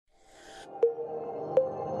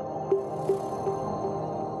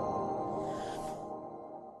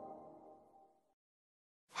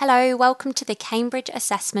Hello, welcome to the Cambridge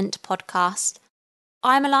Assessment Podcast.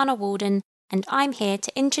 I'm Alana Walden and I'm here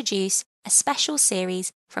to introduce a special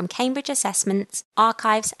series from Cambridge Assessment's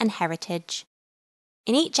Archives and Heritage.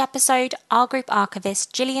 In each episode, our group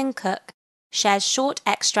archivist Gillian Cook shares short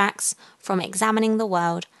extracts from Examining the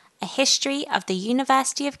World, a history of the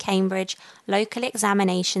University of Cambridge Local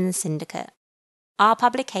Examinations Syndicate, our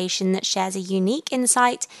publication that shares a unique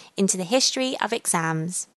insight into the history of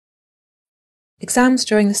exams. Exams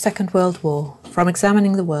during the Second World War, from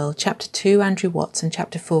Examining the World, Chapter 2 Andrew Watts and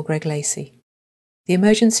Chapter 4 Greg Lacey. The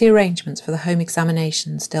emergency arrangements for the home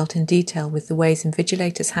examinations dealt in detail with the ways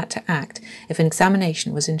invigilators had to act if an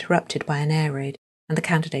examination was interrupted by an air raid and the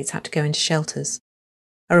candidates had to go into shelters.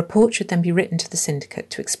 A report should then be written to the syndicate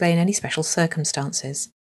to explain any special circumstances.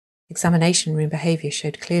 Examination room behaviour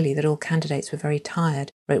showed clearly that all candidates were very tired,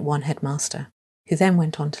 wrote one headmaster, who then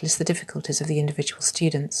went on to list the difficulties of the individual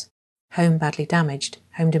students. Home badly damaged,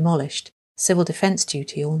 home demolished, civil defence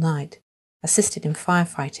duty all night, assisted in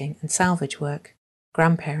firefighting and salvage work,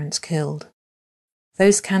 grandparents killed.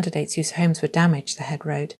 Those candidates whose homes were damaged, the head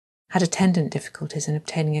wrote, had attendant difficulties in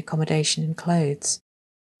obtaining accommodation and clothes.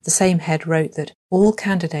 The same head wrote that all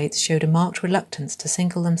candidates showed a marked reluctance to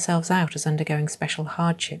single themselves out as undergoing special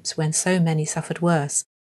hardships when so many suffered worse,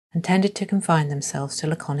 and tended to confine themselves to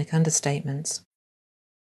laconic understatements.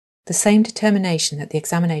 The same determination that the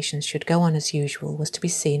examinations should go on as usual was to be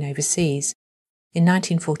seen overseas. In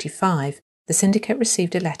 1945, the syndicate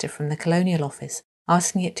received a letter from the Colonial Office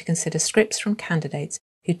asking it to consider scripts from candidates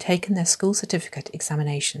who'd taken their school certificate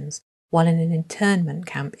examinations while in an internment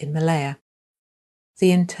camp in Malaya.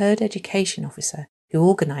 The interred education officer who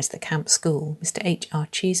organised the camp school, Mr. H.R.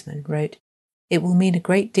 Cheeseman, wrote, "It will mean a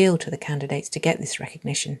great deal to the candidates to get this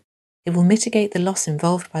recognition. It will mitigate the loss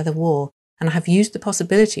involved by the war, and I have used the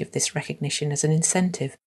possibility of this recognition as an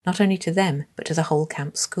incentive, not only to them, but to the whole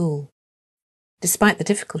camp school." Despite the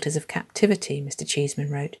difficulties of captivity, Mr. Cheeseman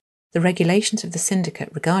wrote, the regulations of the syndicate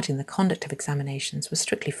regarding the conduct of examinations were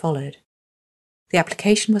strictly followed. The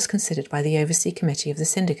application was considered by the Overseas Committee of the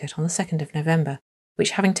syndicate on the 2nd of November,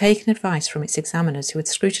 which, having taken advice from its examiners who had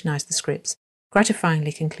scrutinised the scripts,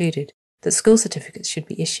 gratifyingly concluded that school certificates should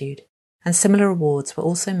be issued, and similar awards were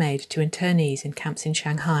also made to internees in camps in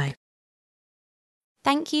Shanghai.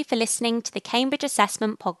 Thank you for listening to the Cambridge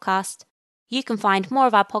Assessment Podcast. You can find more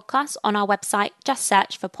of our podcasts on our website, just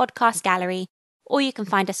search for Podcast Gallery, or you can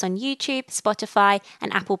find us on YouTube, Spotify,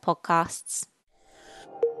 and Apple Podcasts.